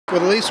Will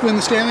the Leafs win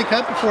the Stanley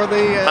Cup before the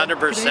 100%.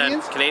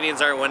 Canadiens?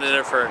 Canadiens aren't winning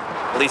it for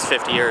at least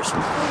 50 years.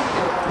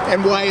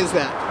 And why is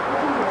that?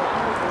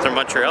 They're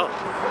Montreal.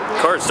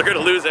 Of course, they're going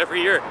to lose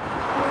every year.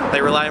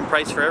 They rely on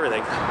Price for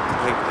everything.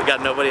 They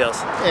got nobody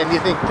else. And you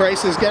think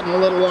Price is getting a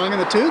little long in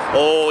the tooth?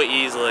 Oh,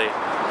 easily.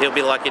 He'll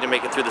be lucky to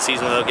make it through the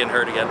season without getting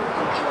hurt again.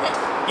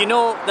 You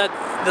know that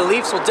the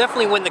Leafs will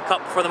definitely win the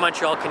Cup before the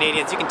Montreal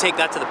Canadiens. You can take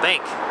that to the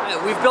bank.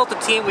 We've built a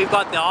team, we've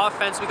got the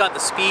offense, we've got the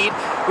speed,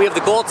 we have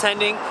the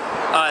goaltending.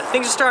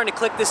 Things are starting to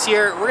click this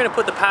year. We're going to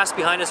put the past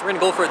behind us. We're going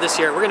to go for it this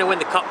year. We're going to win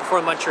the Cup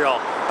before Montreal.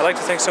 I like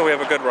to think so. We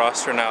have a good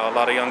roster now. A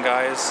lot of young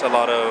guys, a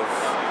lot of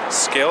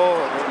skill,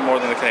 more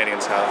than the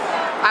Canadiens have.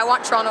 I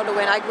want Toronto to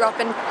win. I grew up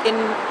in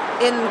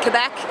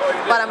Quebec,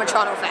 but I'm a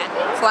Toronto fan.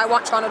 So I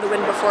want Toronto to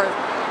win before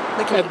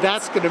the Canadiens. And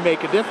that's going to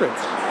make a difference.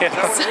 Yeah.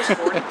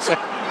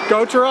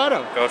 Go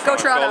Toronto. Go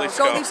Toronto. Go Leafs,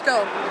 Go Leafs,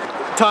 go.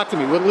 Talk to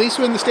me. Will the Leafs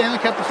win the Stanley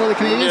Cup before the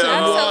Canadiens? No.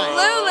 And why?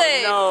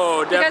 Absolutely.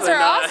 No, definitely You guys are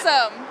not.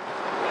 awesome.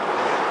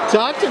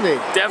 Talk to me.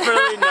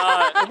 Definitely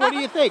not. What do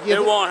you think?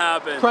 It won't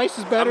happen. Price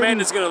is better.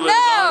 Amanda's going to lose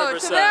No,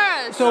 100%.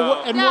 Tavares. So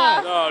No. and Yeah.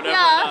 why? No, definitely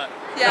Yeah. not.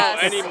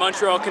 Yes. No, any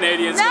Montreal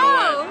Canadiens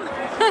No.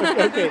 going to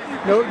win.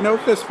 Okay. No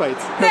fist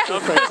fights. No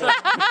fist fights.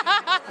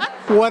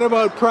 What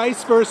about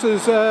Price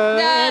versus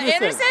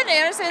Anderson?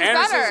 Anderson's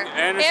better.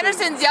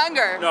 Anderson's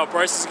younger. No,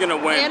 Price is going to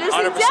win.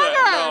 Anderson's 100%.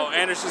 younger. No,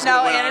 Anderson's going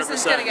to win 100%.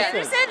 Anderson's gonna get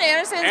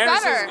Anderson's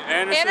better.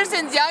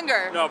 Anderson's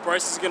younger. No,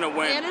 Price is going to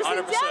win. Anderson's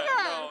 100%.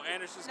 younger. No,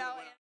 Anderson's going to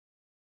win.